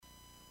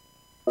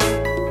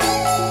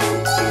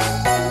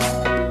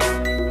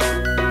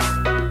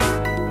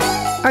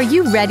Are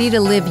you ready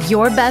to live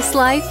your best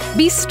life,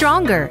 be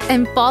stronger,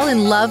 and fall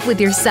in love with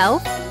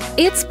yourself?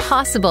 It's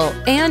possible,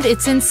 and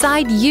it's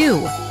inside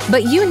you,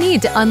 but you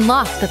need to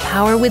unlock the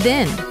power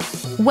within.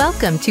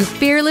 Welcome to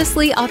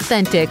Fearlessly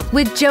Authentic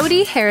with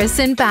Jody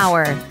Harrison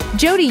Bauer.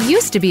 Jody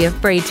used to be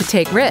afraid to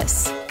take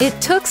risks.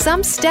 It took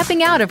some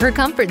stepping out of her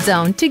comfort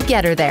zone to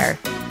get her there.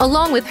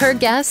 Along with her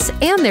guests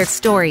and their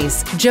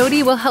stories,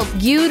 Jody will help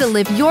you to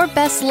live your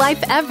best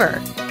life ever.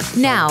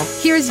 Now,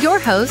 here's your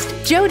host,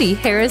 Jody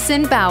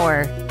Harrison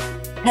Bauer.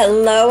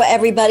 Hello,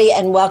 everybody,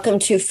 and welcome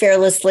to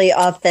Fearlessly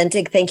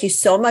Authentic. Thank you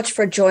so much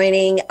for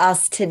joining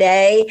us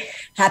today.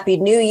 Happy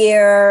New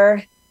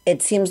Year.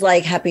 It seems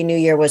like Happy New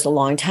Year was a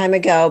long time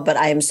ago, but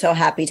I am so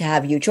happy to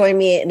have you join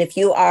me. And if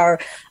you are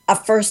a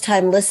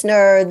first-time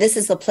listener, this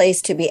is the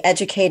place to be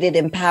educated,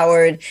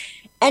 empowered,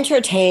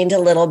 entertained a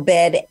little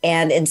bit,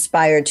 and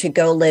inspired to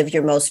go live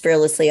your most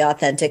fearlessly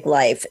authentic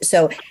life.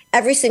 So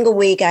every single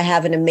week, I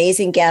have an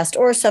amazing guest,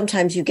 or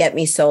sometimes you get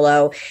me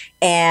solo,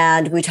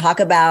 and we talk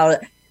about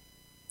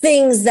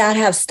things that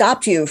have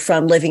stopped you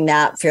from living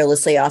that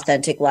fearlessly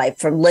authentic life,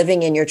 from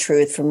living in your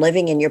truth, from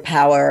living in your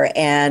power.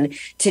 And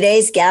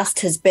today's guest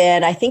has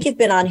been, I think you've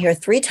been on here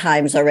 3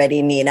 times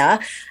already,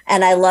 Nina.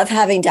 And I love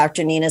having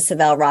Dr. Nina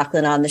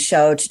Savelle-Rocklin on the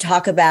show to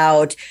talk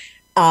about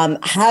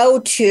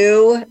how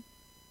to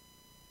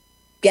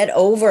get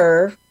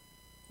over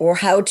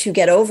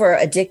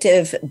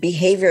addictive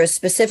behavior.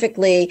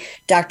 Specifically,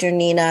 Dr.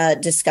 Nina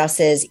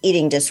discusses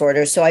eating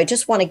disorders. So I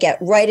just want to get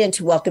right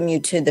into welcome you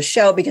to the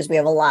show because we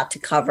have a lot to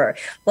cover.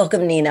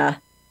 Welcome,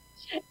 Nina.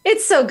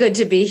 It's so good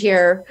to be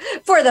here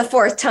for the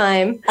 4th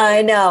time.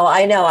 I know.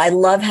 I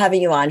love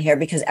having you on here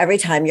because every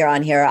time you're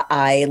on here,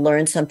 I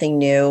learn something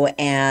new.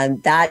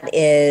 And that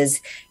is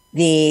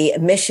the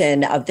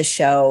mission of the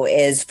show,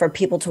 is for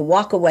people to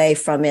walk away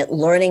from it,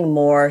 learning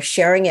more,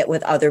 sharing it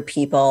with other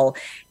people.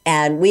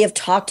 And we have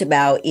talked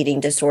about eating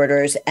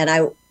disorders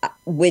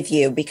with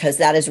you because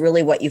that is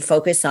really what you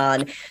focus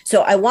on.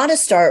 So I want to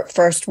start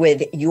first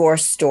with your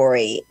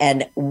story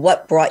and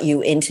what brought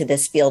you into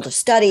this field of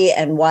study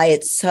and why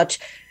it's such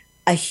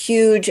a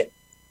huge,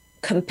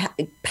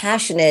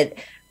 passionate,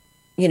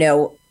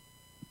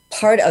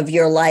 part of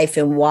your life,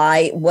 and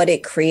what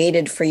it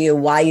created for you,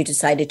 why you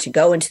decided to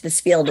go into this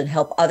field and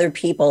help other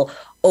people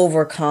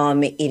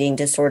overcome eating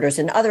disorders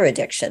and other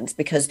addictions.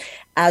 Because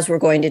as we're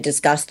going to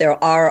discuss,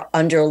 there are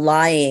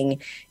underlying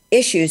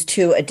issues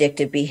to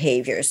addictive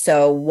behavior.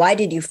 So why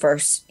did you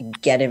first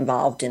get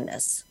involved in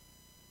this?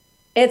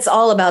 It's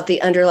all about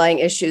the underlying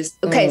issues.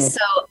 Okay,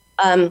 So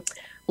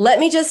let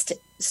me just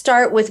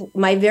start with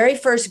my very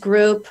first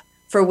group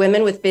for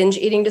women with binge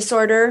eating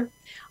disorder.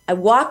 I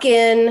walk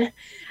in,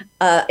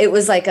 it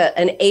was like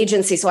an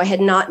agency, so I had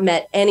not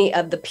met any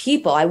of the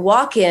people. I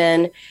walk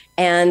in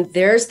and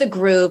there's the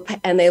group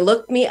and they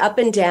looked me up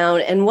and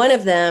down. And one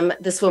of them,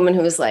 this woman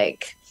who was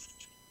like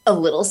a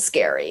little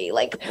scary,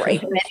 like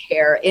bright red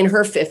hair, in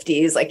her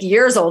 50s, like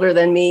years older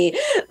than me,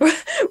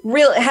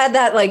 had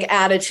that like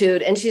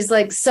attitude. And she's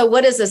like, "So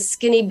what does a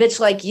skinny bitch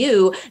like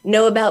you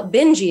know about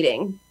binge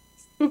eating?"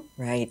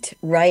 Right.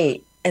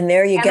 And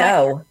there you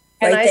go.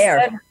 I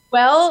said,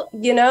 well,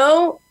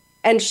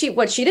 and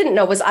what she didn't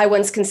know was I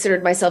once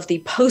considered myself the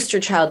poster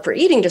child for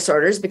eating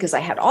disorders because I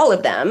had all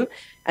of them.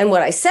 And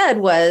what I said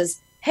was,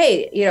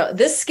 hey,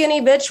 this skinny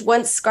bitch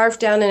once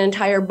scarfed down an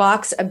entire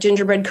box of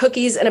gingerbread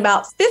cookies in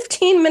about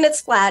 15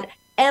 minutes flat.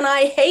 And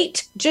I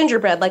hate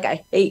gingerbread, like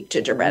I hate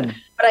gingerbread,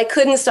 but I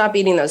couldn't stop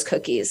eating those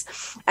cookies.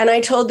 And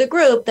I told the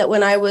group that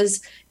when I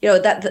was,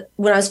 when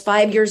I was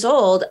 5 years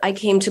old, I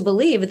came to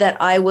believe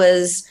that I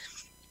was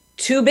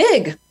too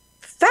big,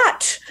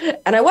 fat,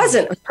 and I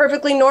wasn't. I was a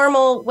perfectly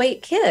normal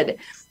weight kid.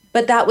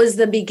 But that was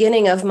the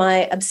beginning of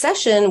my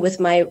obsession with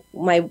my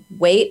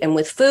weight and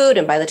with food.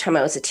 And by the time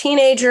I was a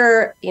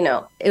teenager,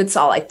 it's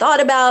all I thought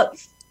about.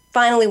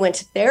 Finally went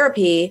to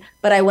therapy,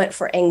 but I went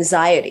for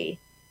anxiety.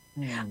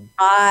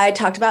 I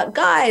talked about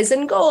guys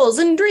and goals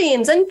and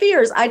dreams and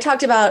fears. I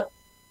talked about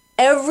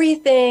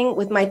everything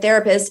with my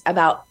therapist,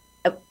 about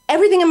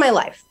everything in my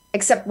life,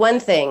 except one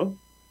thing,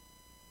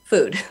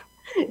 food.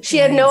 She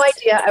had no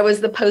idea I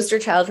was the poster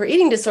child for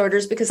eating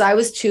disorders because I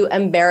was too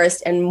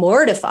embarrassed and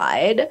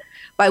mortified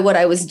by what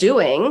I was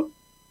doing.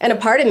 And a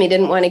part of me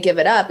didn't want to give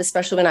it up,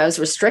 especially when I was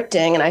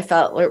restricting. And I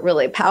felt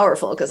really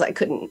powerful because I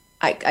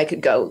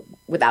could go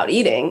without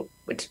eating,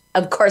 which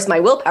of course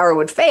my willpower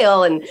would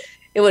fail and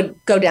it would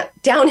go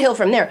downhill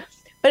from there.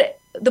 But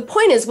the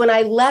point is, when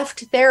I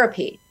left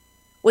therapy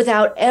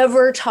without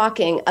ever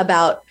talking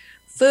about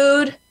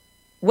food,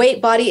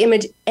 weight, body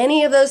image,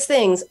 any of those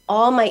things,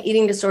 all my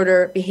eating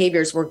disorder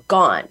behaviors were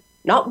gone.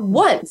 Not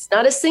once,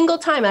 not a single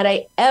time had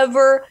I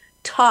ever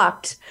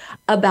talked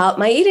about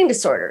my eating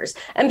disorders.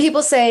 And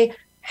people say,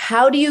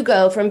 how do you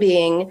go from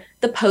being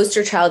the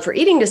poster child for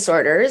eating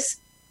disorders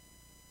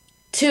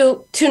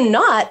to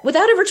not,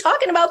 without ever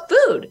talking about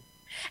food?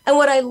 And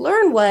what I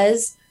learned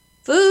was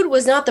food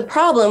was not the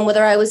problem,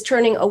 whether I was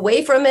turning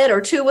away from it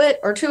or to it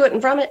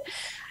and from it.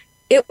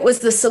 It was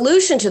the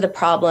solution to the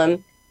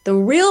problem. The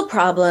real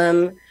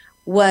problem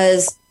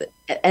was,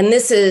 and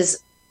this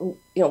is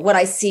what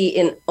I see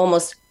in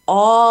almost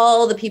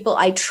all the people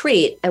I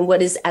treat. And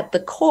what is at the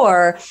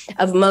core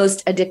of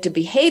most addictive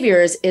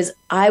behaviors is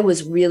I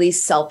was really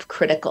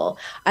self-critical.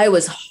 I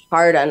was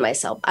hard on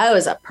myself. I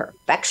was a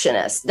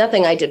perfectionist.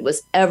 Nothing I did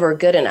was ever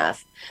good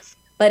enough.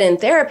 But in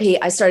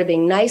therapy, I started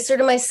being nicer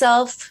to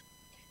myself.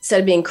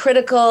 Instead of being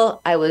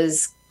critical, I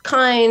was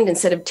kind.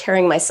 Instead of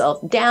tearing myself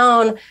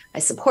down, I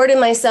supported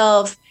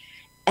myself.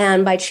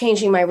 And by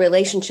changing my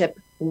relationship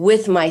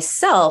with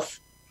myself,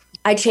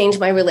 I changed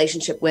my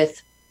relationship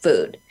with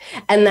food.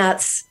 And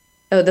that's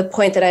the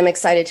point that I'm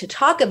excited to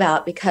talk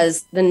about,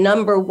 because the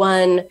number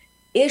one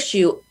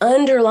issue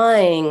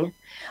underlying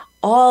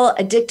all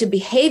addictive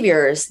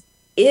behaviors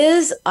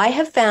is, I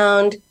have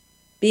found,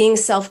 being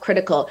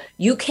self-critical.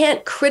 You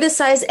can't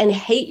criticize and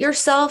hate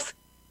yourself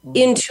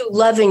into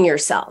loving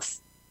yourself.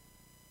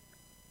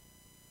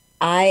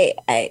 I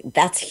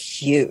that's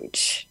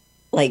huge.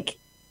 Like,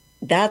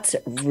 that's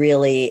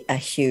really a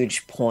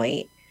huge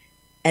point.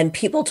 And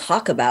people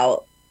talk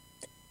about,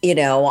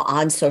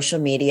 on social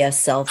media,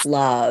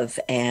 self-love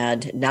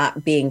and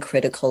not being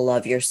critical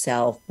of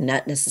yourself,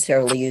 not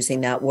necessarily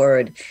using that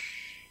word.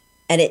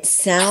 And it's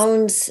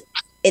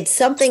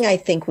something I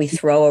think we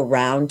throw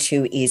around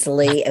too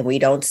easily, and we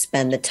don't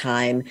spend the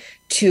time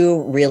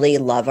to really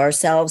love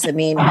ourselves. I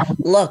mean,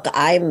 look,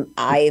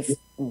 I've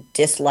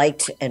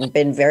disliked and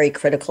been very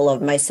critical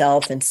of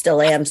myself, and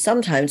still am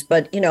sometimes,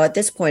 but at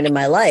this point in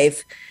my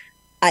life,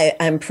 I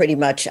have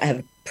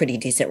a pretty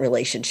decent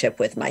relationship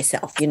with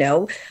myself,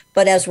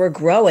 but as we're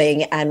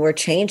growing and we're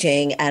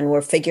changing and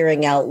we're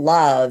figuring out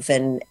love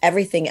and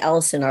everything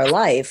else in our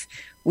life,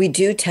 we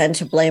do tend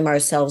to blame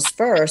ourselves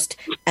first,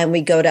 and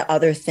we go to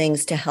other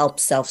things to help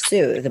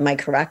self-soothe. Am I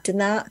correct in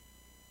that?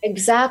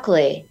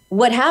 Exactly.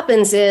 What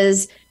happens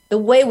is the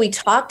way we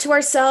talk to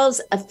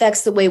ourselves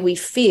affects the way we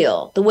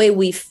feel. The way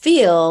we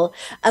feel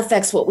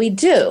affects what we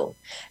do.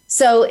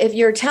 So if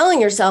you're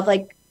telling yourself,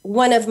 like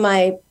one of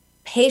my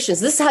patients,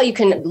 this is how you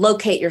can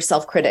locate your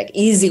self-critic.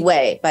 Easy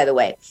way, by the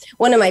way.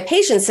 One of my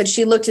patients said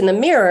she looked in the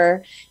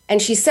mirror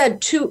and she said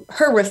to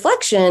her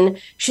reflection,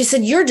 she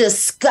said, "You're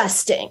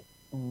disgusting.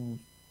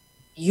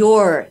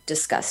 You're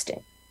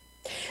disgusting."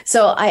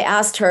 So I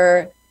asked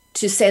her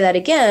to say that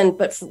again,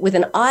 but with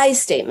an I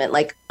statement,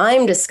 like,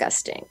 "I'm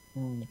disgusting."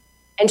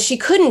 And she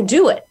couldn't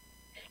do it.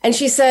 And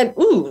she said,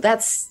 "Ooh,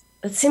 that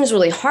seems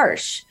really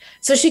harsh."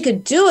 So she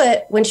could do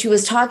it when she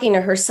was talking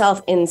to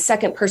herself in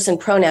second person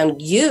pronoun,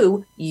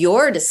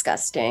 you're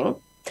disgusting.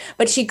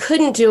 But she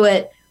couldn't do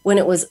it when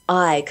it was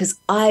I, because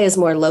I is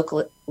more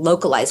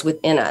localized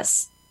within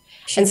us.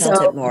 She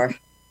felt it more.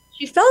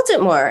 She felt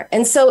it more.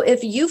 And so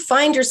if you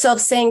find yourself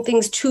saying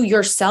things to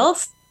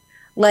yourself,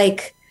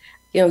 like,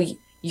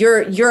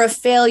 you're a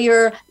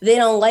failure, they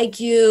don't like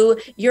you,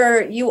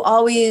 you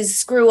always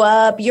screw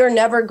up,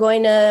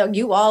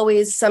 you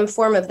always, some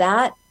form of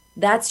that,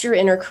 that's your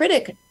inner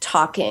critic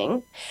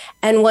talking.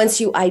 And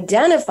once you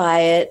identify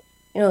it,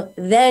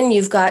 then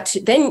you've got to,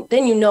 then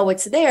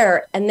it's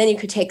there. And then you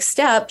could take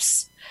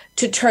steps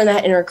to turn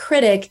that inner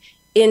critic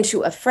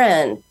into a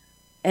friend.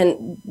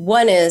 And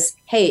one is,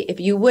 hey, if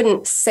you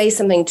wouldn't say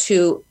something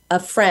to a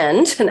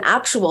friend, an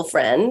actual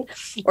friend,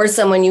 or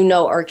someone you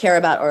know or care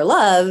about or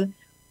love,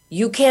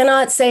 you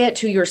cannot say it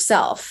to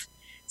yourself.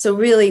 So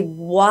really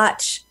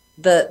watch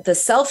the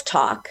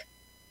self-talk,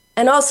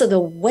 and also the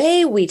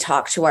way we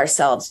talk to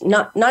ourselves,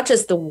 not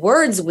just the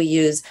words we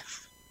use,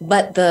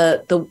 but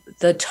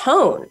the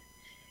tone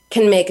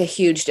can make a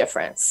huge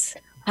difference.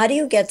 How do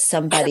you get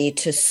somebody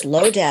to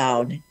slow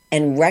down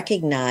and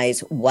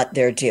recognize what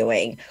they're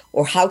doing?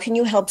 Or how can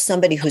you help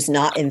somebody who's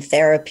not in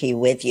therapy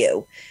with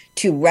you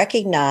to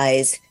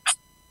recognize?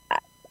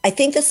 I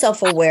think the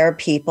self-aware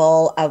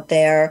people out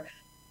there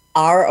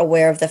are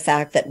aware of the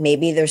fact that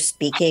maybe they're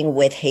speaking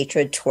with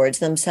hatred towards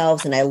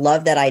themselves. And I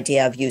love that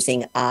idea of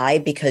using I,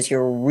 because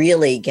you're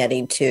really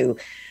getting to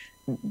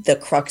the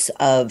crux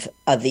of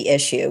the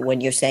issue.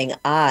 When you're saying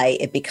I,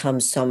 it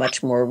becomes so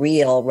much more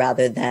real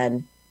rather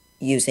than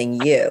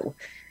using you.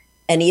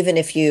 And even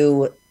if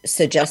you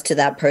suggest to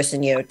that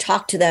person,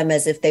 talk to them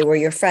as if they were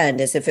your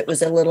friend, as if it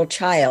was a little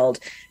child,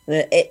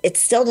 it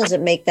still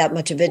doesn't make that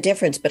much of a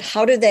difference. But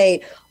how do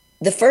they,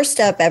 the first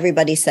step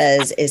everybody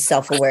says is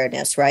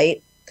self-awareness,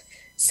 right?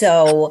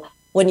 So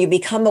when you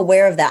become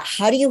aware of that,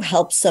 how do you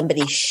help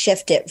somebody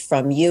shift it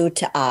from you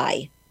to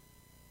I?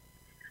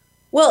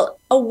 Well,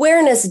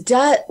 awareness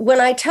does,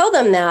 when I tell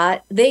them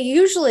that, they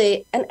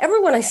usually, and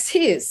everyone I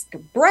see is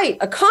bright,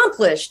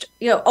 accomplished,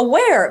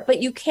 aware,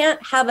 but you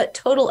can't have a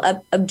total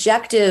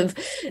objective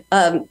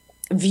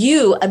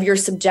view of your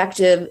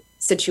subjective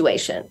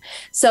situation.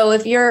 So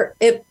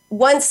if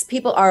once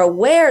people are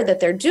aware that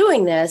they're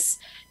doing this,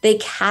 they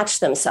catch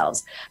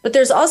themselves. But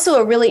there's also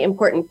a really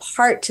important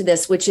part to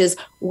this, which is,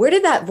 where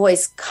did that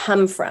voice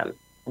come from?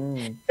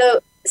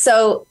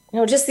 So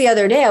just the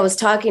other day I was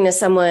talking to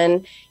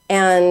someone,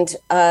 and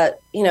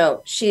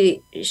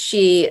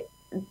she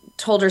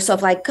told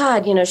herself, like,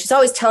 God, she's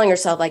always telling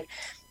herself, like,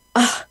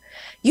 oh,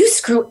 you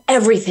screw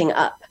everything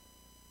up.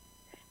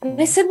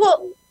 And I said,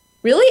 well,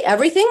 really,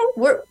 everything?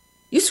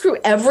 You screw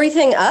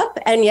everything up,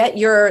 and yet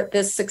you're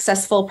this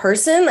successful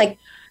person? Like,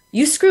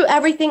 You screw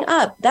everything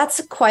up.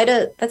 That's quite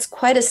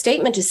a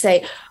statement to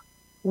say.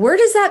 Where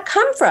does that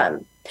come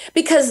from?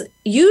 Because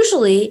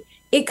usually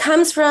it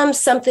comes from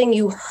something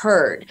you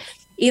heard.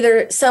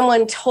 Either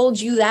someone told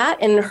you that,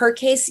 and in her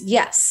case,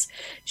 yes,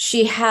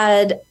 she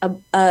had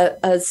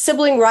a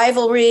sibling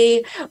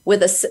rivalry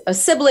with a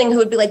sibling who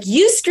would be like,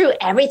 you screw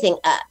everything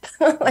up,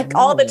 like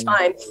all the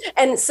time.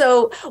 And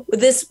so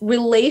this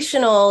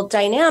relational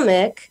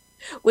dynamic,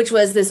 which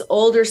was this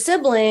older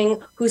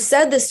sibling who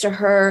said this to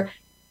her,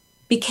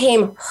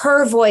 became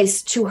her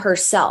voice to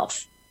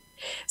herself.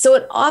 So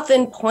it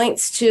often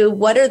points to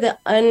what are the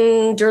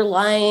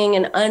underlying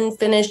and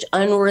unfinished,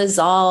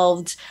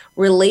 unresolved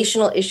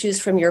relational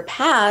issues from your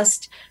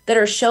past that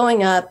are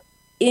showing up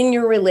in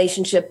your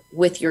relationship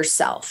with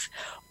yourself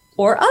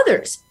or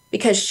others.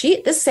 Because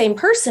this same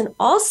person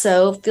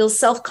also feels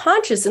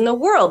self-conscious in the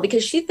world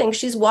because she thinks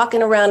she's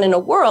walking around in a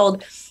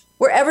world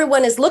where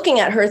everyone is looking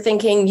at her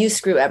thinking, you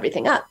screw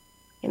everything up,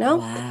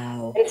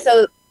 Wow. And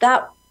so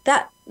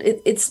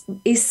it's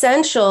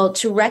essential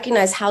to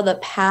recognize how the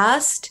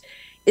past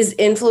is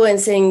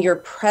influencing your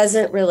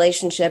present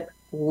relationship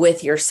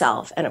with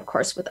yourself and, of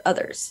course, with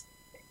others.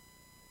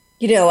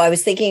 I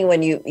was thinking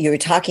when you were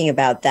talking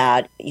about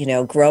that,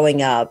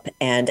 growing up,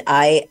 and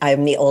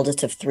I'm the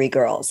oldest of three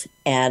girls,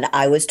 and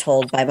I was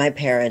told by my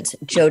parents,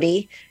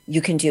 Jody,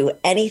 you can do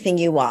anything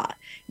you want.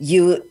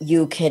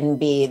 You can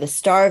be the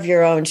star of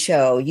your own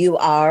show. You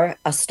are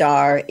a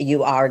star.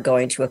 You are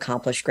going to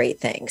accomplish great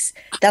things.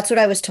 That's what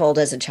I was told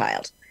as a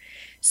child.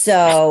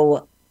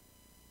 So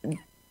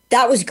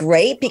that was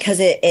great because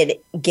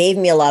it gave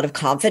me a lot of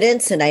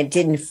confidence and I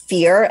didn't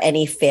fear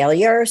any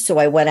failure. So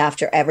I went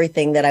after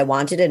everything that I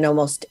wanted, and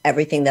almost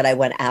everything that I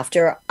went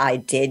after, I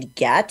did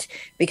get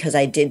because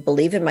I did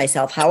believe in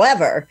myself.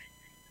 However,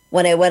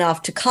 when I went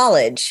off to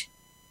college,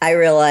 I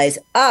realized,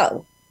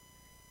 oh,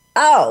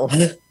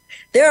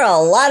 there are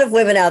a lot of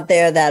women out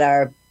there that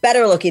are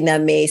better looking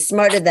than me,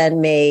 smarter than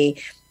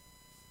me,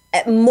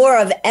 more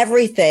of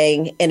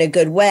everything in a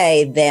good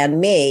way than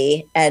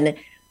me. And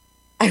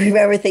I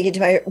remember thinking to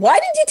myself, why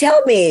did you tell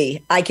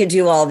me I could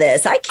do all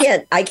this? I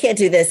can't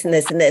do this and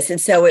this and this. And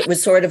so it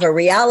was sort of a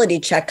reality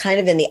check, kind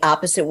of in the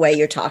opposite way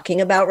you're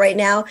talking about right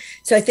now.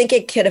 So I think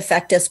it could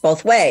affect us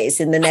both ways.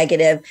 In the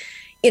negative,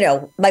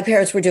 my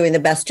parents were doing the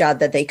best job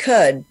that they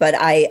could, but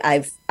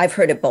I've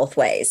heard it both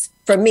ways.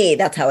 For me,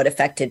 that's how it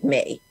affected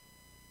me.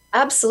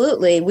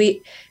 Absolutely.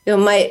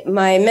 My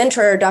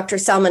mentor, Dr.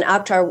 Salman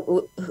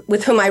Akhtar,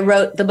 with whom I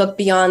wrote the book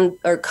Beyond,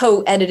 or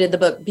co-edited the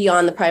book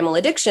Beyond the Primal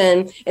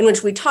Addiction, in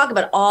which we talk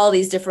about all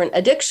these different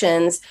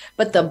addictions,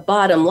 but the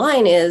bottom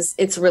line is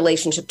it's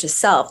relationship to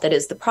self that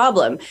is the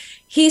problem.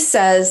 He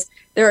says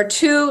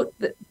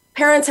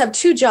parents have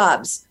two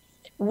jobs.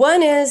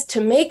 One is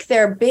to make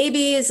their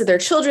babies, their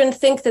children,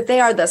 think that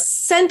they are the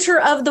center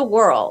of the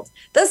world,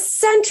 the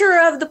center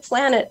of the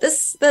planet,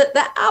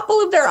 the apple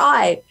of their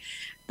eye.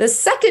 The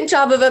second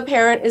job of a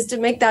parent is to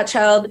make that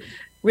child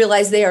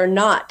realize they are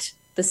not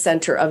the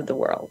center of the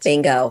world.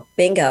 Bingo.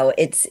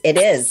 It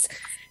is.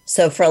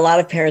 So for a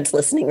lot of parents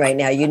listening right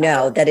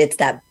now, that it's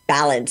that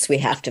balance we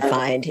have to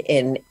find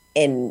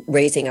in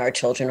raising our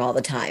children all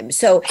the time.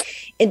 So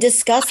in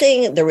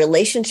discussing the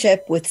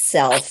relationship with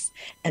self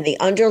and the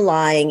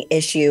underlying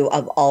issue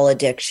of all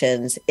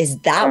addictions, is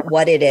that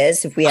what it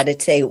is? If we had to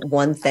say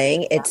one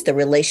thing, it's the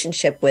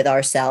relationship with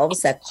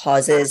ourselves that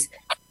causes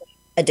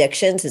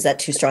addictions. Is that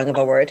too strong of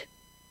a word?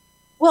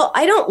 Well,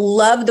 I don't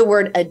love the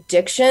word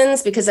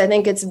addictions because I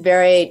think it's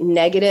very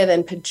negative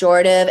and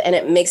pejorative and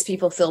it makes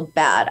people feel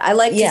bad. I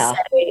like to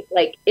say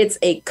it's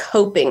a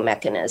coping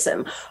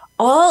mechanism.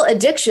 All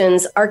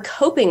addictions are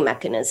coping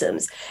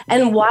mechanisms.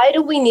 And why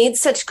do we need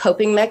such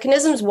coping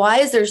mechanisms? Why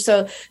is there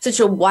such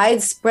a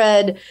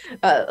widespread,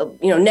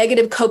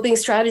 negative coping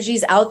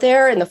strategies out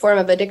there in the form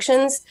of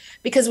addictions?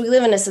 Because we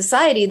live in a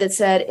society that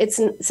says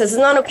it's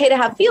not okay to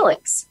have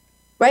feelings.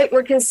 Right?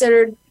 We're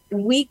considered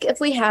weak if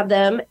we have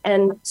them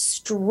and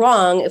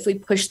strong if we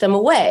push them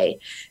away.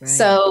 Right.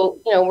 So,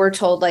 we're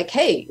told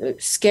hey,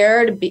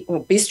 scared,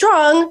 be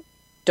strong.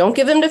 Don't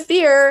give in to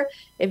fear.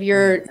 If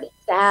you're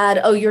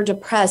sad, you're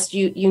depressed,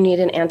 you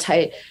need an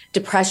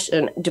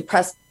anti-depression, you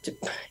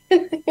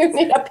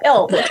need a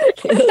pill.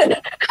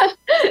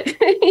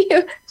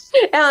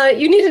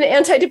 You need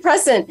an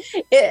antidepressant.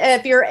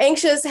 If you're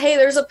anxious, hey,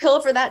 there's a pill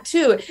for that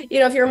too.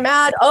 If you're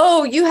mad,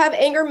 you have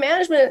anger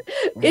management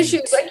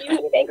issues, you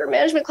need anger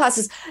management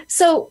classes.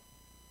 So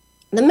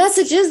the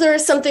message is there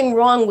is something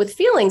wrong with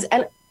feelings.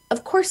 And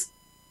of course,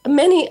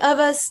 many of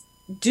us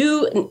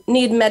do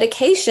need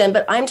medication,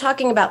 but I'm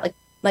talking about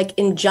like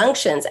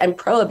injunctions and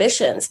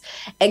prohibitions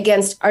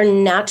against our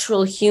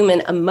natural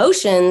human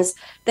emotions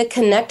that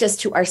connect us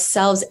to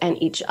ourselves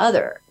and each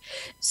other.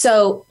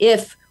 So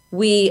if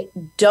we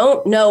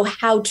don't know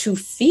how to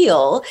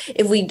feel,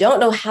 if we don't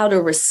know how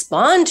to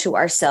respond to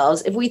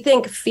ourselves, if we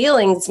think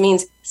feelings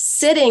means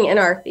sitting in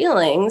our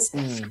feelings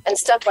and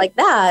stuff like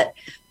that,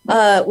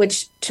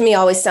 which to me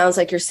always sounds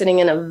like you're sitting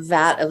in a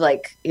vat of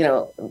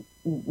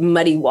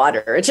muddy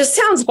water. It just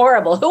sounds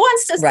horrible. Who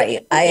wants to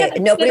right?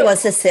 Nobody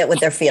wants to sit with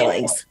their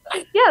feelings.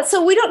 Yeah.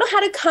 So we don't know how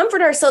to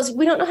comfort ourselves.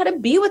 We don't know how to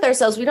be with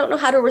ourselves. We don't know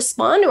how to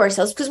respond to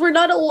ourselves because we're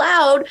not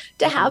allowed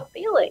to have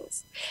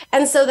feelings.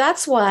 And so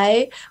that's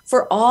why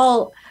for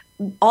all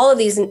of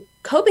these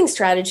coping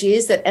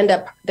strategies that end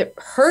up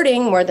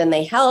hurting more than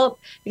they help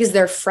because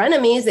they're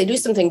frenemies, they do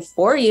something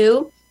for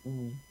you.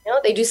 You know,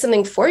 they do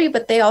something for you,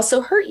 but they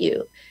also hurt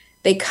you.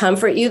 They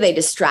comfort you, they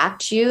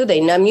distract you,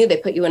 they numb you, they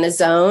put you in a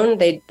zone,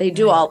 they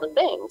do all the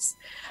things.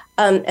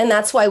 And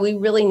that's why we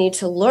really need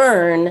to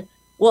learn,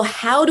 well,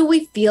 how do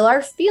we feel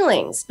our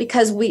feelings?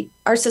 Because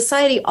our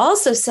society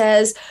also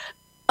says,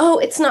 oh,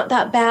 it's not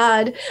that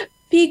bad.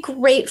 Be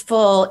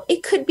grateful.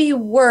 It could be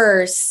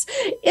worse.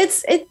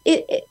 It's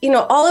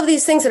all of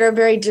these things that are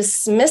very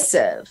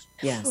dismississive.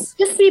 Yes.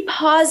 Just be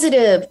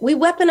positive. We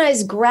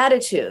weaponize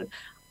gratitude.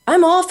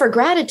 I'm all for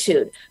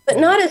gratitude, but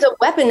not as a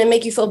weapon to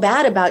make you feel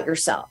bad about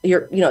yourself.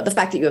 The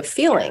fact that you have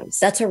feelings.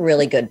 That's a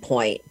really good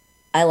point.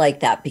 I like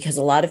that because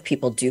a lot of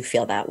people do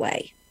feel that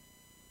way.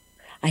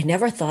 I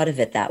never thought of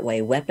it that way,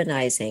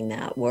 weaponizing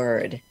that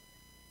word.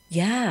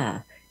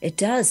 Yeah, it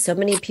does. So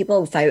many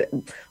people, when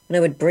I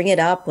would bring it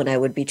up, when I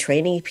would be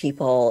training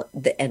people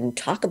and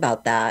talk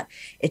about that,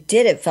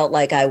 it felt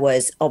like I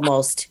was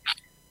almost,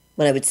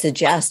 when I would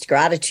suggest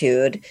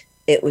gratitude,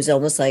 it was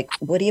almost like,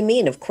 what do you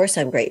mean? Of course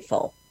I'm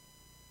grateful.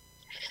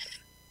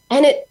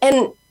 And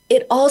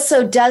it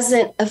also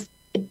doesn't,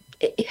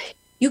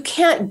 you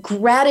can't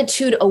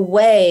gratitude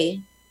away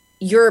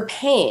your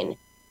pain.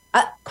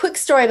 Quick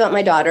story about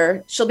my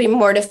daughter. She'll be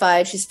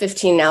mortified. She's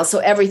 15 now. So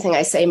everything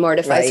I say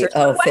mortifies her.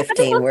 Oh,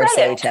 15, worst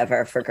age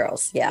ever for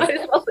girls. Yeah.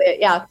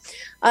 Yeah.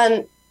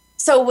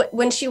 So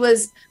when she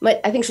was,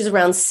 I think she was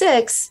around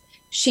 6,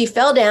 she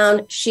fell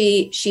down,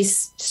 she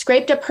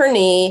scraped up her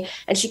knee,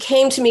 and she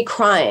came to me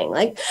crying,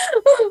 like,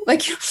 oh,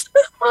 it was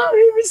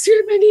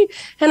my knee.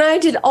 And I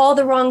did all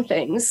the wrong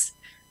things.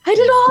 I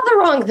did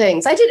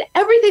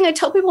everything I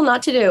tell people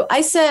not to do.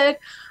 I said,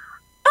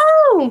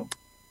 oh,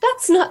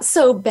 that's not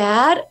so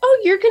bad.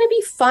 Oh, you're going to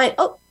be fine.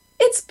 Oh,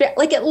 it's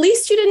like, at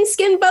least you didn't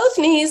skin both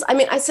knees. I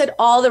mean, I said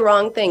all the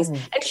wrong things.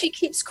 And she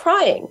keeps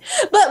crying.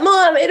 But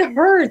Mom, it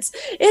hurts.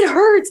 It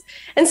hurts.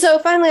 And so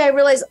finally I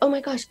realized, oh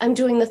my gosh, I'm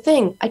doing the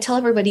thing I tell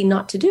everybody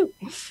not to do.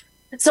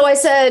 So I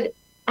said,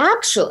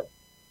 actually,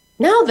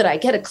 now that I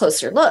get a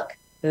closer look,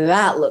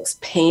 that looks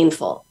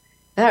painful.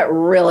 That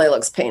really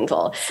looks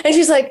painful. And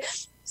she's like,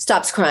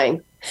 stops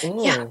crying.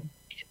 Ooh. Yeah,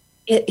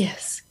 it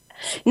is.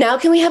 Now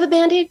can we have a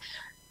Band-Aid?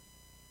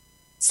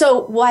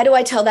 So why do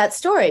I tell that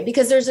story?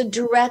 Because there's a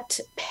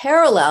direct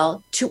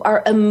parallel to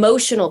our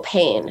emotional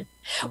pain.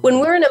 When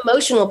we're in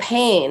emotional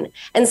pain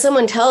and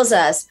someone tells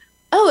us,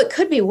 oh, it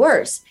could be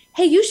worse.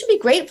 Hey, you should be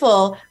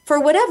grateful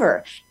for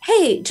whatever.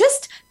 Hey,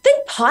 just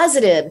think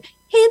positive.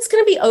 Hey, it's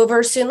going to be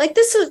over soon. Like,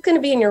 this is going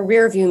to be in your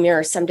rear view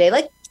mirror someday.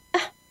 Like,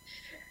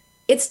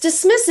 it's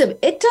dismissive.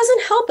 It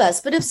doesn't help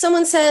us. But if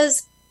someone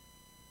says,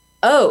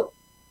 oh,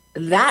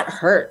 that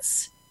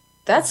hurts,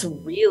 that's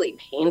really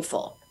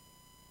painful.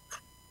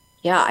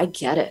 Yeah, I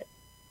get it.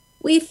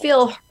 We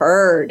feel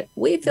heard.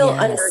 We feel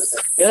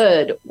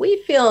understood.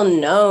 We feel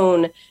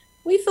known.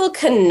 We feel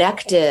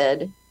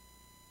connected.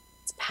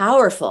 It's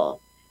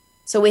powerful.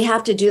 So we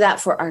have to do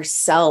that for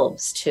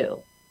ourselves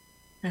too.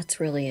 That's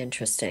really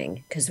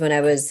interesting. Because when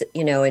I was,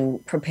 in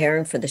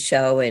preparing for the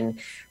show and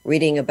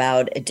reading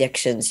about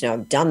addictions,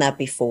 I've done that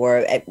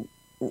before,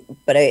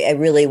 but I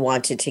really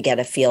wanted to get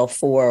a feel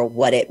for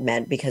what it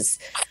meant because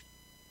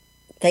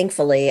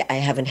thankfully I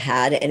haven't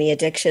had any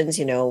addictions,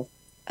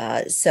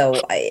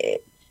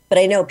 but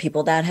I know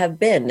people that have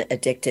been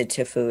addicted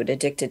to food,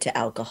 addicted to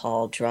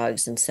alcohol,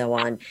 drugs, and so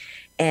on.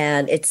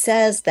 And it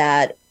says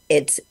that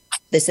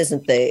this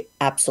isn't the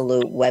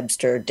absolute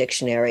Webster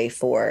dictionary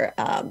for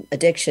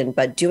addiction,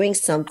 but doing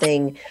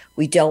something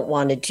we don't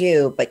want to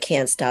do, but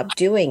can't stop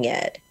doing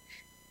it.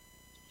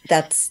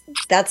 That's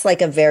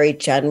like a very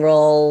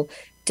general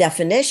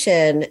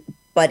definition.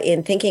 But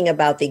in thinking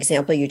about the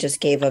example you just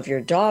gave of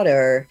your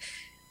daughter,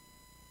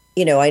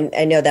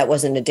 I know that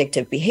wasn't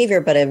addictive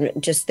behavior, but I'm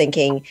just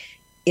thinking,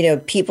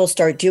 people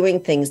start doing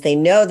things, they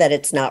know that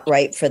it's not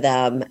right for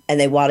them and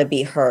they want to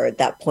be heard.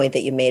 That point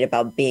that you made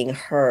about being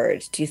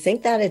heard. Do you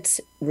think that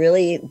it's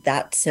really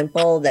that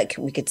simple, that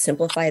we could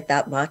simplify it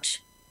that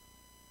much?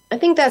 I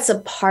think that's a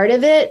part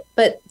of it,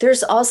 but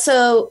there's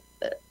also,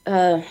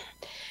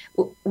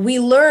 we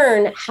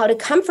learn how to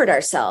comfort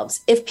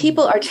ourselves. If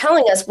people are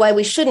telling us why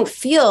we shouldn't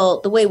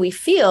feel the way we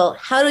feel,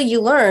 how do you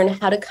learn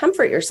how to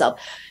comfort yourself?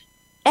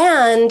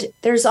 And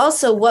there's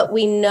also what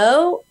we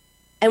know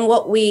and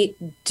what we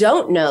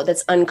don't know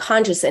that's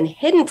unconscious and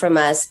hidden from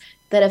us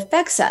that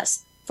affects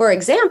us. For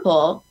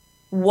example,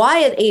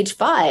 why at age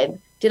 5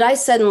 did I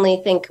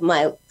suddenly think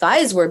my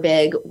thighs were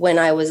big when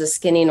I was a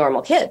skinny,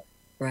 normal kid?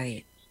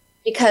 Right.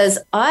 Because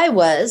I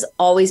was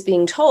always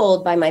being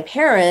told by my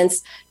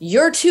parents,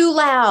 you're too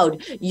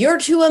loud, you're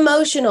too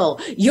emotional,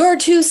 you're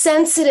too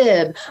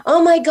sensitive.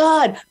 Oh my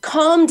God,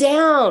 calm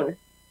down.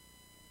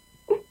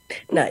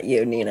 Not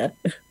you, Nina.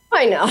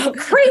 I know,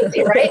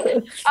 crazy,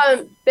 right?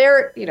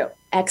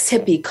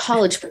 ex-hippie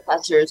college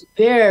professors,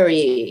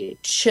 very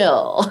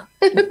chill,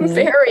 Mhm.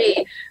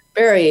 very,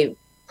 very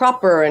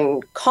proper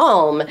and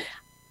calm.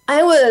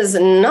 I was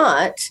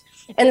not.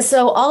 And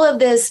so all of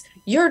this,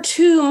 you're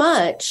too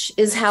much,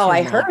 is how Too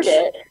I heard much.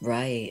 it.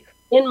 Right.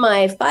 In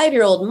my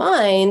 5-year-old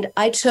mind,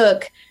 I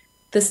took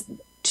this,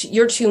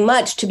 you're too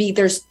much, to be,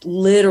 there's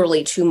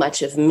literally too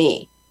much of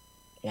me.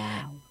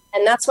 Wow.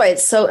 And that's why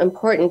it's so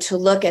important to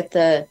look at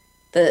the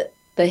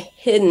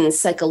hidden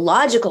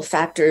psychological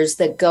factors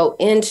that go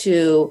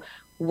into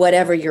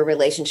whatever your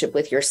relationship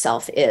with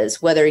yourself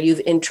is, whether you've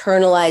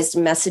internalized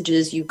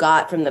messages you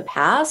got from the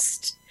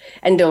past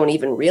and don't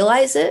even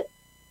realize it,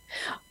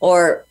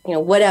 or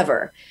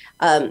whatever.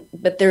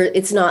 But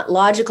it's not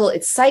logical,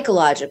 it's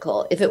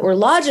psychological. If it were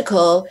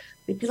logical,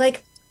 we'd be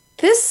like,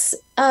 this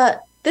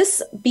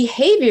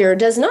behavior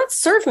does not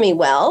serve me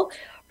well.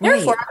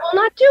 Therefore, Right. I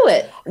will not do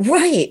it.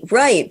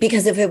 Right.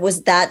 Because if it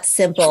was that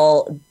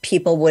simple,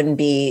 people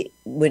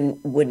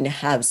wouldn't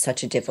have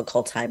such a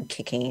difficult time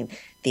kicking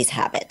these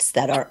habits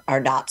that are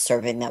not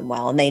serving them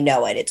well. And they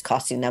know it. It's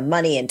costing them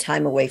money and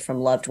time away from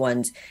loved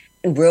ones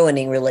and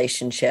ruining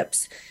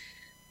relationships.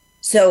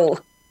 So,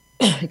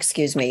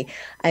 excuse me,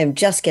 I am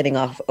just getting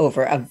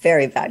over a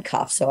very bad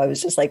cough. So I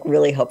was just like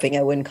really hoping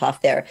I wouldn't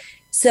cough there.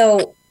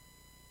 So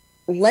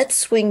let's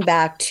swing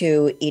back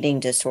to eating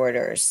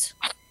disorders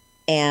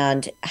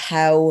and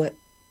how,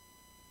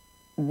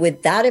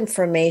 with that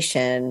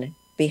information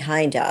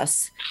behind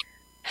us,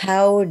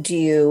 how do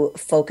you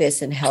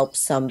focus and help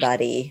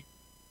somebody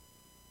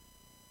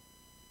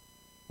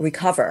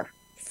recover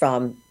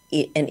from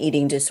an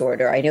eating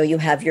disorder? I know you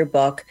have your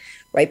book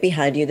right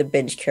behind you, The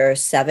Binge Cure,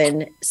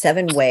 seven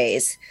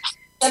ways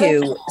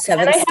to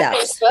seven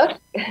steps.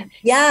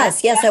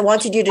 Yes. I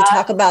wanted you to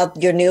talk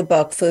about your new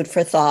book, Food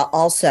for Thought,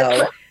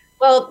 also.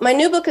 Well, my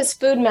new book is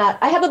Food Map.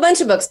 I have a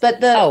bunch of books, but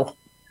the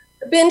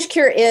Binge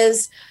Cure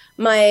is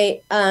my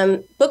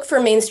book for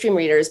mainstream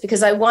readers,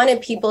 because I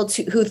wanted people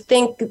who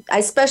think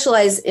I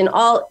specialize in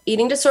all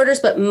eating disorders,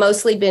 but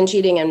mostly binge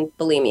eating and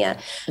bulimia,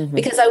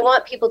 because I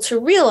want people to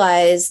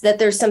realize that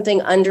there's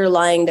something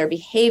underlying their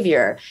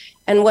behavior.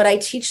 And what I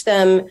teach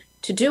them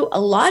to do,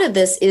 a lot of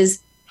this,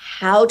 is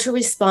how to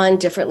respond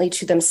differently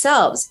to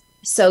themselves.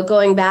 So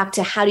going back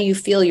to how do you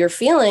feel your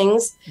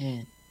feelings,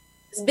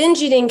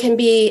 binge eating can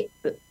be,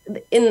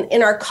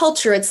 in our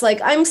culture, it's like,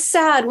 I'm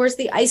sad, where's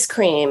the ice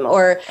cream?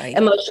 Or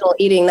emotional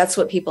eating, that's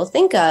what people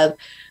think of.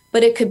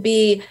 But it could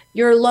be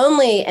you're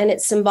lonely and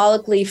it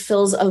symbolically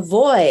fills a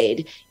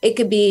void. It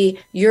could be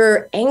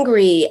you're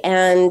angry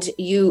and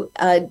you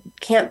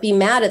can't be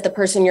mad at the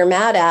person you're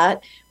mad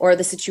at or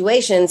the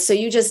situation. So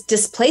you just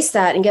displace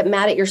that and get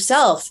mad at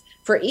yourself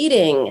for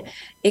eating.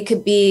 It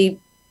could be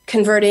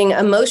converting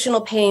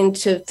emotional pain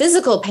to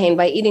physical pain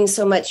by eating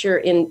so much you're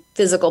in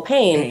physical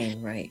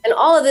pain. Right. And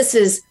all of this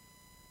is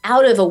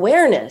out of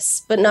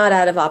awareness, but not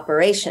out of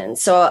operation.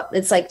 So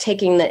it's like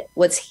taking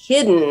what's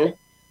hidden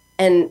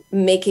and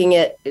making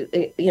it,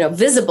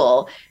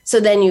 visible, so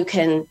then you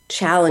can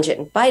challenge it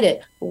and fight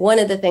it. One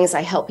of the things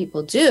I help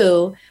people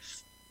do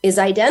is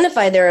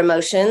identify their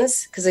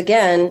emotions, because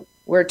again,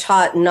 we're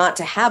taught not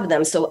to have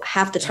them. So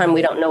half the time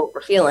we don't know what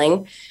we're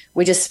feeling.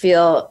 We just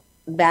feel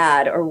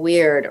bad or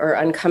weird or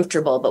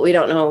uncomfortable, but we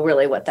don't know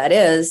really what that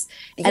is.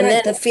 And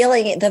then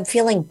the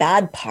feeling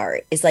bad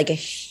part is like a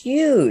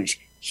huge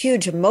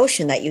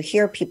emotion that you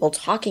hear people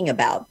talking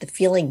about, the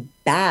feeling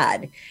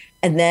bad.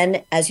 And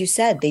then, as you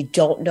said, they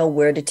don't know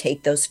where to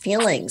take those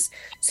feelings.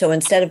 So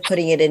instead of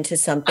putting it into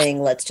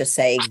something, let's just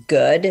say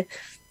good,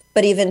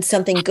 but even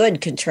something good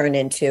can turn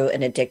into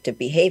an addictive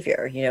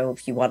behavior.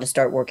 If you want to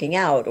start working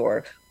out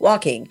or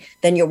walking,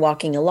 then you're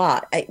walking a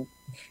lot.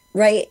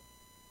 Right?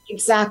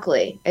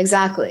 Exactly.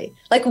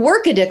 Like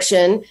work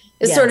addiction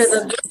is sort of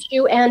a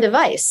virtue and a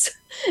vice.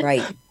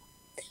 Right.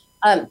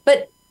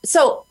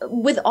 So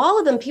with all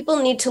of them, people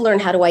need to learn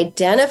how to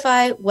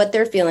identify what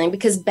they're feeling,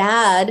 because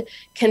bad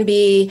can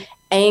be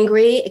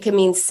angry, it can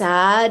mean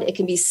sad, it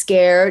can be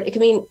scared, it can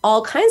mean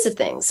all kinds of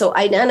things. So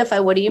identify,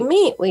 what do you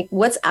mean? Like,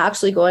 what's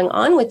actually going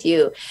on with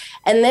you?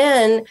 And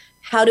then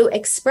how to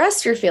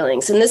express your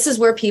feelings. And this is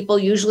where people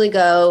usually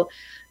go,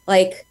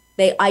 like,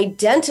 they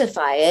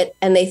identify it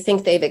and they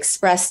think they've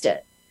expressed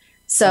it.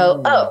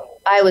 So,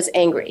 I was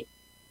angry.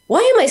 Why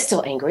am I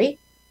still angry?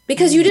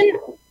 Because you didn't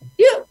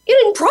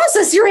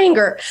process your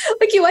anger.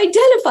 Like, you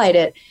identified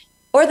it.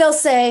 Or they'll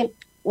say,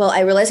 well,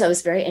 I realized I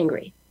was very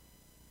angry.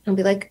 I'll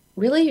be like,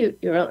 really?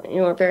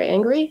 You were very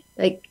angry?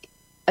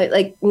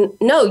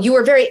 No, you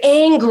were very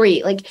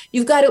angry. Like,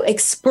 you've got to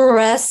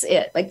express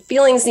it. Like,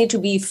 feelings need to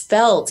be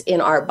felt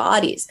in our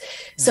bodies.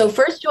 So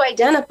first you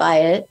identify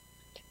it,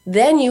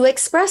 then you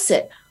express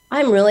it.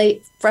 I'm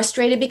really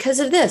frustrated because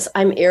of this.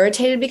 I'm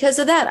irritated because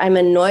of that. I'm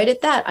annoyed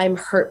at that. I'm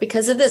hurt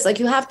because of this. Like,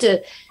 you have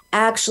to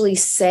actually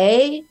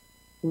say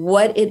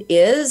what it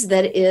is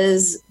that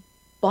is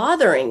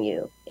bothering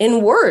you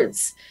in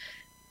words.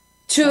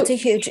 That's a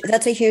huge step.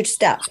 It's a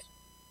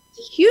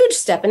huge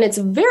step, and it's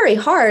very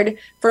hard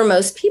for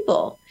most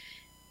people.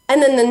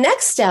 And then the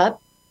next step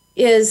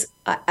is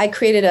I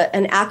created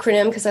an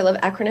acronym because I love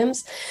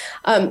acronyms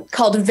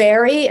called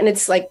VARY, and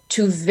it's like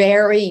to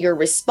vary your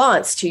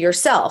response to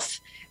yourself.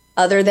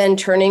 Other than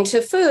turning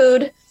to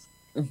food,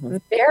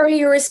 vary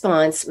your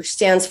response, which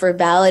stands for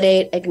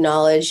validate,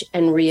 acknowledge,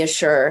 and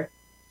reassure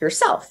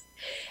yourself.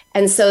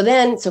 And so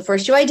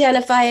first you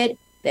identify it,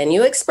 then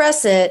you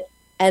express it,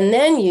 and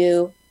then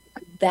you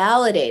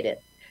validate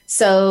it.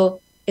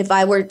 So if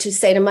I were to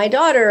say to my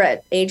daughter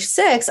at age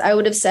 6, I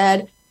would have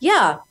said,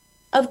 yeah,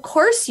 of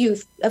course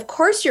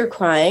you're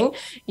crying.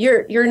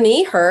 Your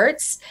knee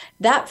hurts.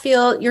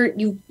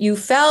 You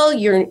fell,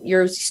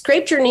 you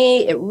scraped your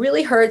knee. It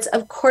really hurts.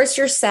 Of course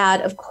you're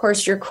sad. Of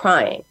course you're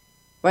crying,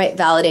 right?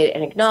 Validate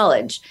and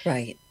acknowledge.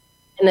 Right.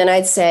 And then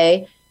I'd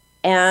say,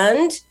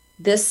 and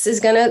this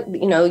is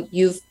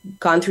you've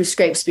gone through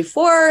scrapes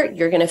before.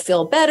 You're going to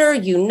feel better.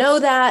 You know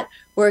that.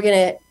 We're going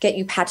to get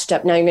you patched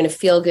up. Now you're going to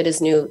feel good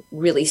as new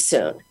really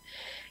soon.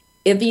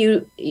 If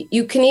you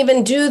can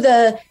even do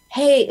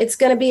hey, it's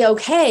going to be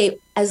okay,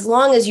 as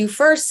long as you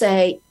first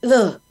say,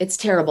 ugh, it's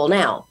terrible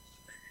now.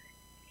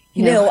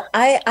 You know,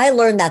 I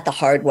learned that the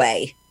hard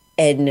way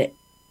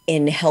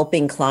in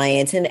helping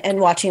clients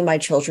and watching my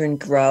children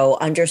grow,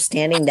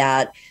 understanding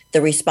that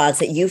the response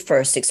that you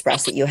first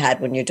expressed that you had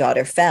when your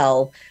daughter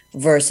fell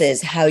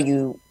versus how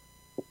you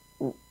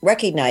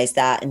recognized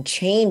that and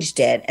changed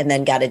it and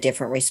then got a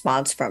different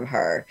response from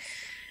her.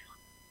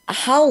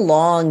 How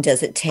long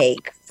does it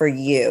take for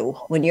you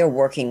when you're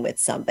working with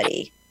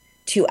somebody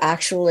to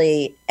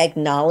actually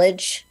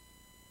acknowledge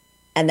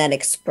and then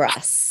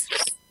express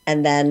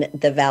and then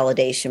the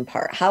validation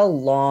part? How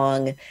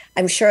long?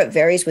 I'm sure it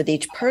varies with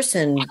each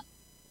person,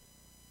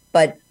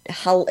 but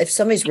if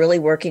somebody's really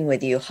working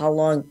with you, how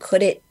long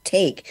could it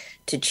take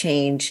to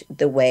change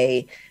the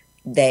way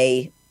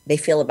they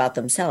feel about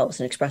themselves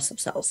and express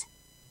themselves?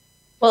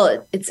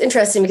 Well, it's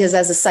interesting because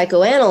as a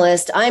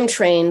psychoanalyst, I'm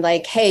trained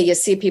like, hey, you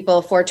see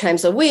people 4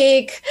 times a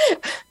week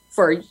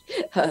for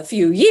a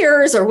few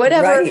years or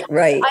whatever.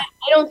 Right.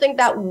 I don't think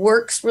that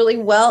works really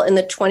well in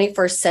the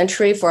 21st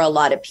century for a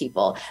lot of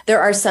people. There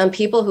are some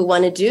people who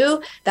want to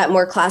do that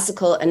more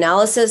classical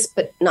analysis,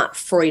 but not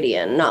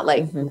Freudian, not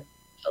like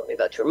tell me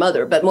about your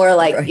mother, but more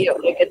like,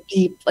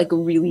 like a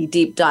really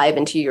deep dive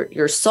into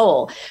your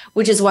soul,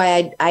 which is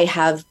why I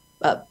have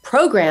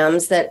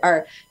programs that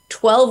are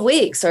 12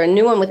 weeks or a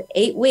new one with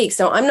 8 weeks.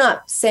 Now, I'm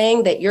not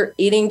saying that your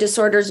eating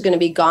disorder is going to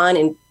be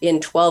gone in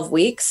 12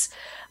 weeks,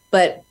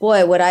 but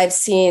boy, what I've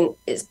seen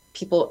is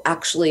people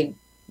actually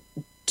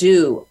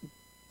do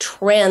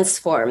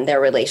transform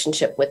their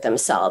relationship with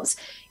themselves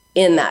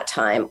in that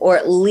time, or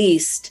at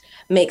least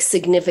make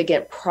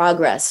significant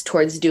progress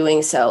towards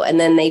doing so. And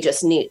then they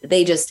just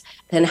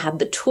then have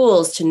the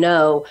tools to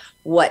know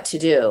what to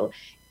do.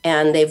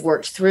 And they've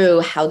worked through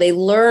how they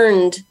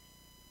learned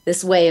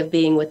this way of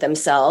being with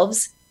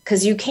themselves,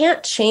 because you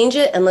can't change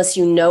it unless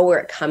you know where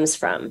it comes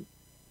from.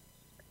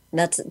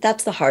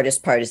 That's the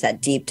hardest part, is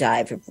that deep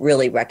dive of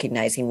really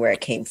recognizing where it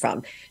came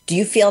from. Do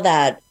you feel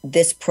that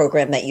this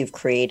program that you've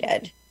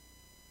created,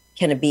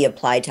 can it be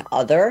applied to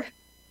other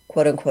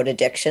quote unquote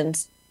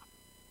addictions?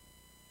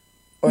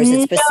 Or is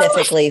it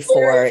specifically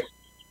for?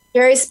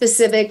 Very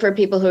specific for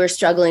people who are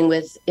struggling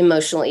with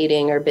emotional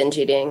eating or binge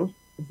eating.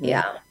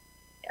 Yeah.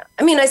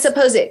 I mean, I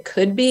suppose it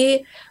could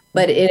be,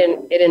 but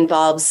it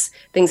involves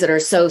things that are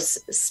so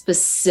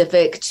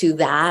specific to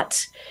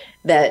that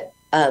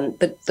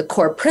the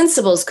core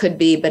principles could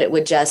be, but it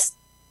would just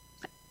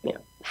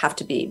have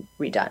to be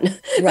redone.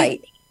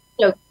 Right.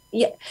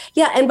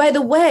 Yeah. And by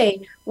the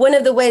way, one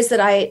of the ways that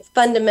I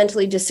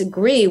fundamentally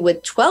disagree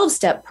with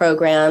 12-step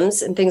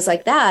programs and things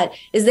like that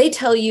is they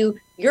tell you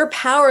you're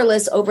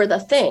powerless over the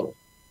thing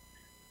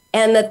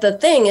and that the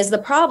thing is the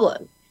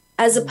problem,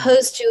 as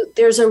opposed to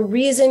there's a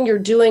reason you're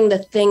doing the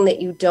thing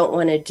that you don't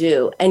want to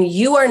do. And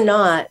you are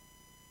not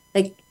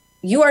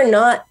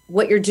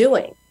what you're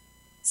doing.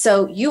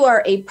 So you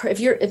are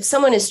if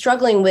someone is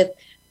struggling with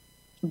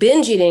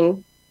binge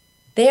eating,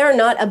 they are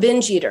not a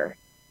binge eater.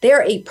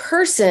 They're a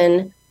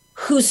person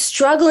who's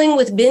struggling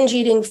with binge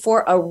eating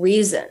for a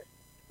reason.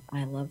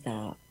 I love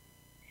that.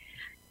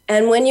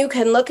 And when you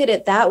can look at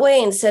it that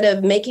way, instead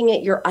of making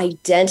it your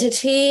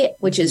identity,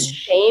 which is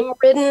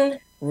shame-ridden,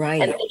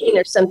 right, and thinking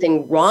there's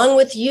something wrong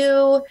with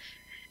you,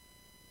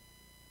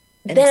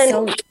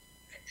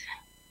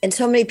 and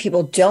so many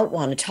people don't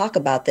want to talk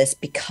about this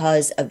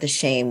because of the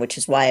shame, which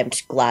is why I'm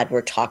glad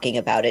we're talking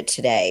about it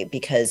today,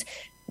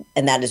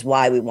 and that is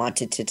why we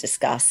wanted to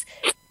discuss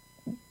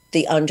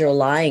the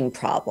underlying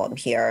problem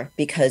here,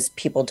 because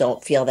people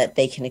don't feel that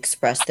they can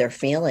express their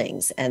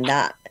feelings. And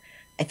that,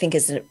 I think,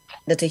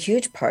 that's a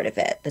huge part of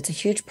it. That's a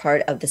huge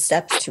part of the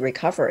steps to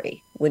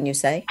recovery, wouldn't you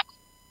say?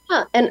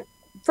 Yeah. And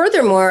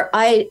furthermore,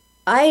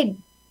 I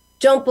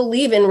don't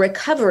believe in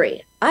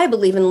recovery. I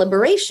believe in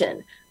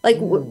liberation. Like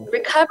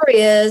recovery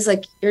is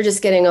like you're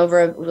just getting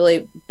over a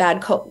really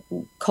bad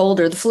cold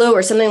or the flu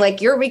or something, like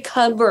you're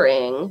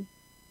recovering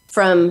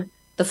from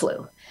the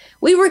flu.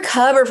 We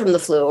recover from the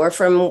flu or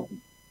from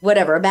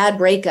whatever, a bad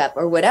breakup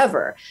or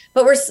whatever.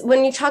 But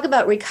when you talk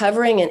about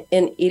recovering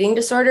in eating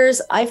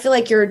disorders, I feel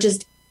like you're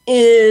just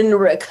in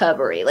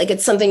recovery. Like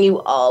it's something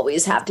you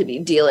always have to be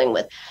dealing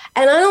with.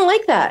 And I don't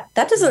like that.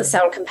 That doesn't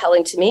sound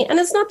compelling to me. And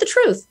it's not the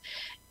truth.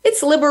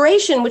 It's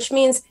liberation, which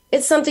means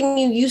it's something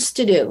you used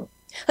to do.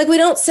 Like we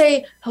don't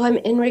say, oh, I'm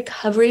in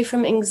recovery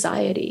from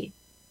anxiety.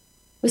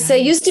 We say,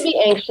 used to be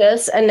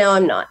anxious and now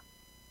I'm not.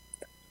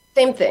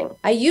 Same thing.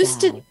 I used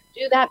to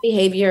do that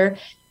behavior.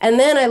 And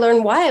then I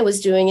learned why I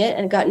was doing it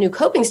and got new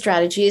coping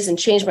strategies and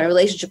changed my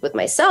relationship with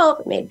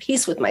myself, made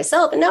peace with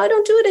myself. And now I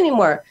don't do it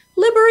anymore.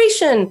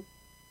 Liberation.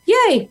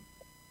 Yay.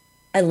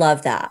 I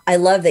love that. I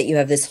love that you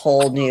have this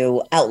whole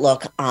new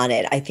outlook on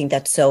it. I think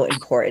that's so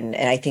important.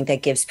 And I think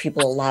that gives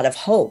people a lot of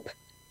hope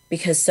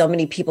because so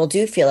many people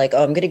do feel like,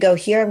 oh, I'm going to go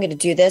here, I'm going to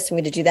do this, I'm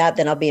going to do that,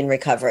 then I'll be in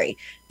recovery.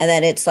 And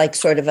then it's like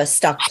sort of a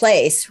stuck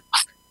place.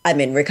 I'm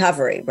in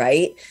recovery,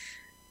 right?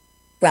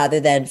 Rather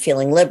than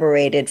feeling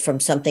liberated from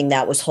something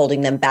that was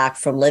holding them back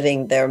from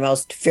living their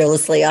most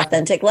fearlessly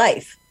authentic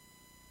life.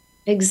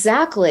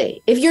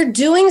 Exactly. If you're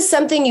doing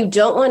something you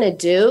don't want to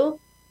do,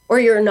 or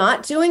you're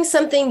not doing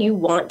something you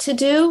want to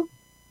do,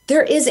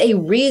 there is a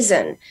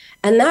reason.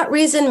 And that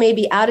reason may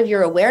be out of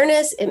your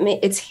awareness.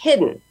 It's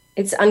hidden.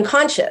 It's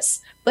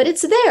unconscious, but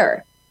it's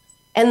there.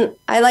 And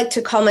I like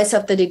to call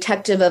myself the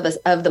detective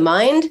of the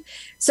mind.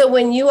 So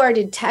when you are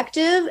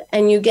detective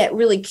and you get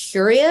really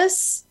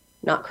curious,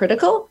 not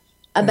critical,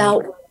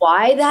 about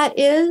why that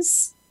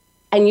is,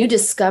 and you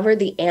discover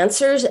the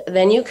answers,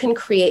 then you can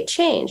create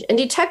change. And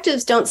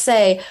detectives don't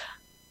say,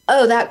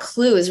 oh, that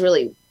clue is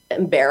really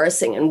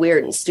embarrassing and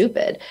weird and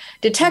stupid.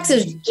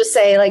 Detectives just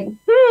say like,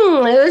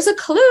 there's a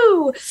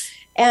clue.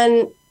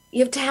 And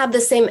you have to have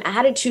the same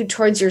attitude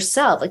towards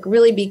yourself, like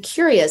really be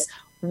curious.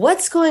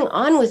 What's going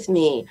on with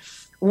me?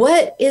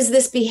 What is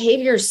this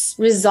behavior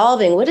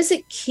resolving? What is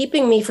it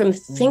keeping me from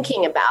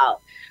thinking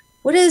about?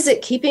 What is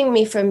it keeping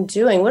me from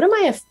doing? What am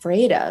I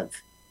afraid of?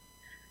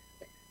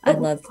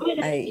 This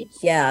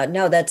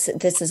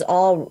is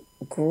all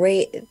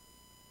great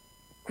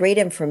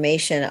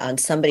information on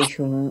somebody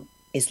who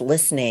is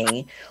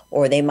listening,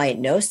 or they might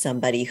know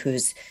somebody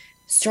who's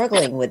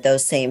struggling with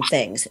those same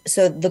things.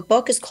 So the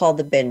book is called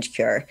The Binge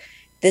Cure.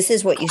 This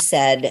is what you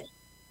said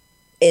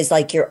is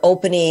like your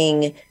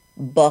opening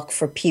book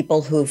for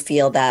people who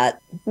feel that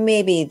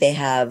maybe they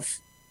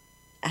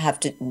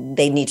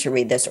they need to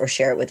read this or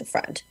share it with a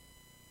friend.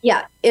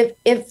 Yeah.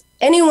 If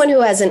anyone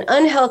who has an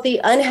unhealthy,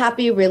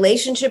 unhappy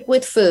relationship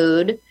with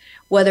food,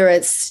 whether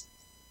it's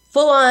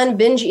full-on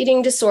binge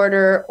eating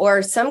disorder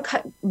or some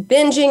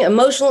binging,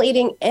 emotional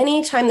eating,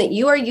 anytime that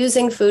you are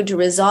using food to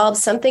resolve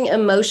something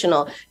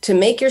emotional to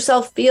make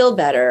yourself feel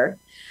better,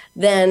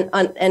 then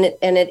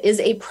it is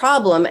a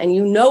problem, and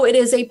you know it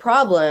is a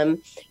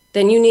problem,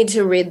 then you need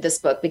to read this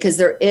book because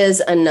there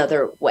is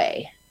another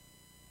way.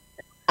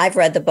 I've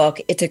read the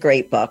book. It's a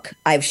great book.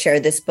 I've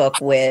shared this book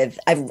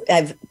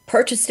I've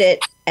purchased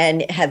it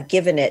and have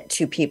given it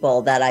to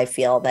people that I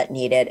feel that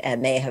need it,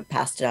 and they have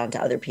passed it on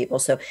to other people.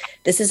 So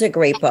this is a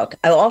great book.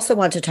 I also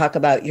want to talk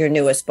about your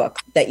newest book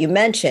that you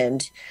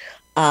mentioned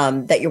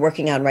that you're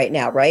working on right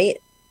now, right?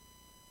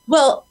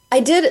 Well,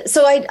 I did.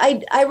 So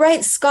I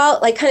write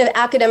like kind of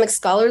academic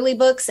scholarly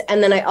books,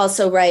 and then I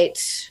also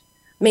write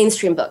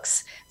mainstream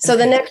books. So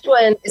the next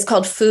one is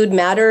called Food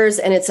Matters,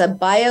 and it's a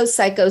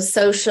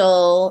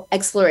biopsychosocial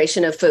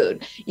exploration of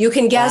food. You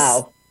can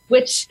guess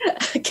which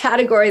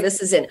category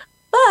this is in.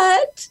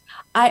 But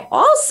I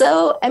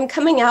also am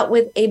coming out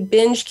with a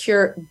binge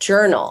cure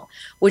journal,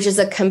 which is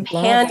a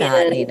companion. Love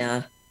that,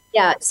 Nina.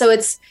 Yeah, so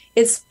it's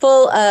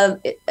full of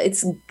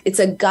it's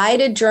a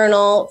guided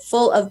journal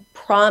full of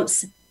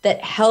prompts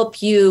that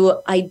help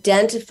you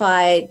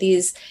identify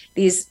these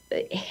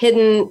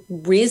hidden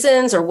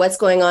reasons or what's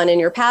going on in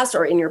your past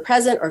or in your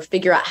present, or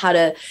figure out how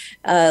to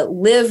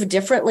live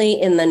differently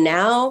in the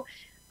now.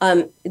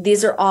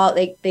 These are all,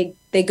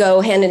 they go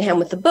hand in hand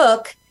with the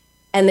book,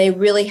 and they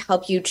really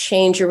help you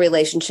change your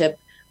relationship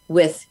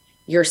with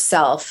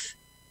yourself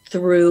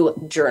through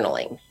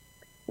journaling.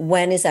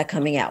 When is that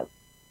coming out?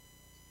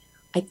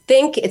 I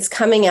think it's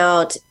coming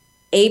out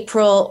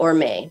April or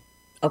May.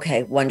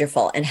 Okay,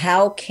 wonderful. And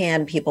how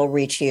can people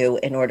reach you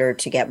in order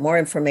to get more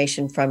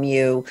information from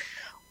you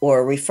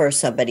or refer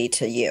somebody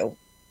to you?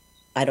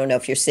 I don't know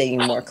if you're seeing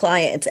more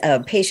clients,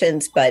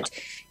 patients, but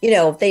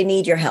if they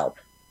need your help.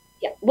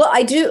 Yeah, well,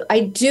 I do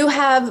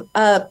have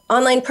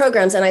online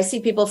programs, and I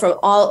see people from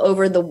all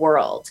over the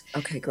world.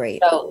 Okay,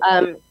 great. So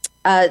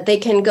they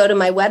can go to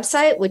my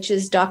website, which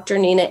is Dr.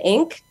 Nina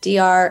Inc.,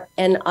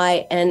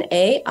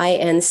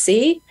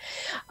 DrNinaInc.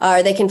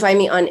 They can find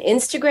me on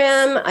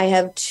Instagram. I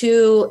have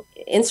 2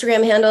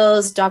 Instagram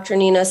handles, Dr.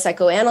 Nina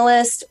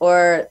Psychoanalyst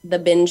or The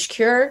Binge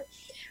Cure,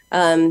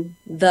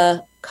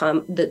 the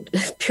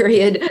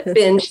period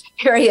binge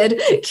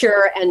period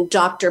cure, and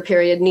Dr.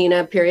 period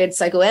Nina period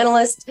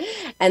psychoanalyst.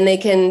 And they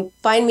can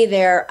find me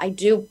there. I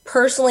do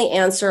personally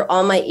answer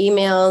all my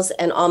emails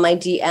and all my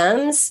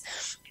DMs.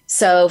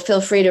 So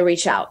feel free to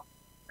reach out.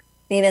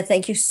 Nina,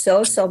 thank you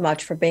so, so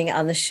much for being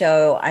on the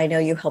show. I know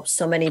you helped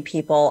so many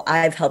people.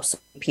 I've helped so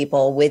many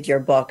people with your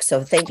book.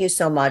 So thank you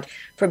so much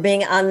for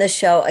being on the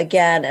show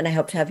again. And I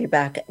hope to have you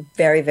back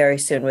very, very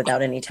soon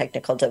without any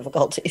technical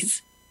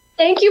difficulties.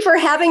 Thank you for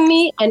having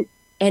me. And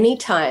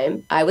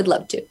anytime, I would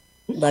love to.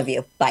 Love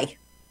you. Bye.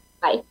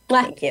 Bye.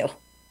 Thank you.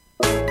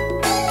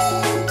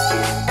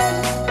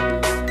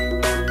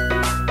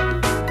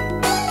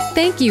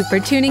 Thank you for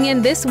tuning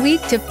in this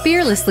week to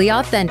Fearlessly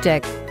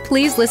Authentic.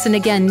 Please listen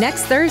again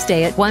next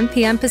Thursday at 1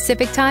 p.m.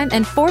 Pacific Time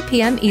and 4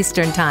 p.m.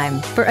 Eastern Time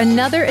for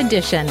another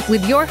edition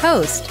with your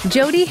host,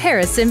 Jody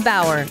Harrison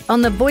Bauer,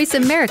 on the Voice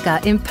America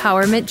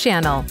Empowerment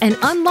Channel, and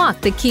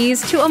unlock the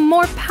keys to a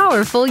more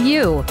powerful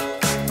you.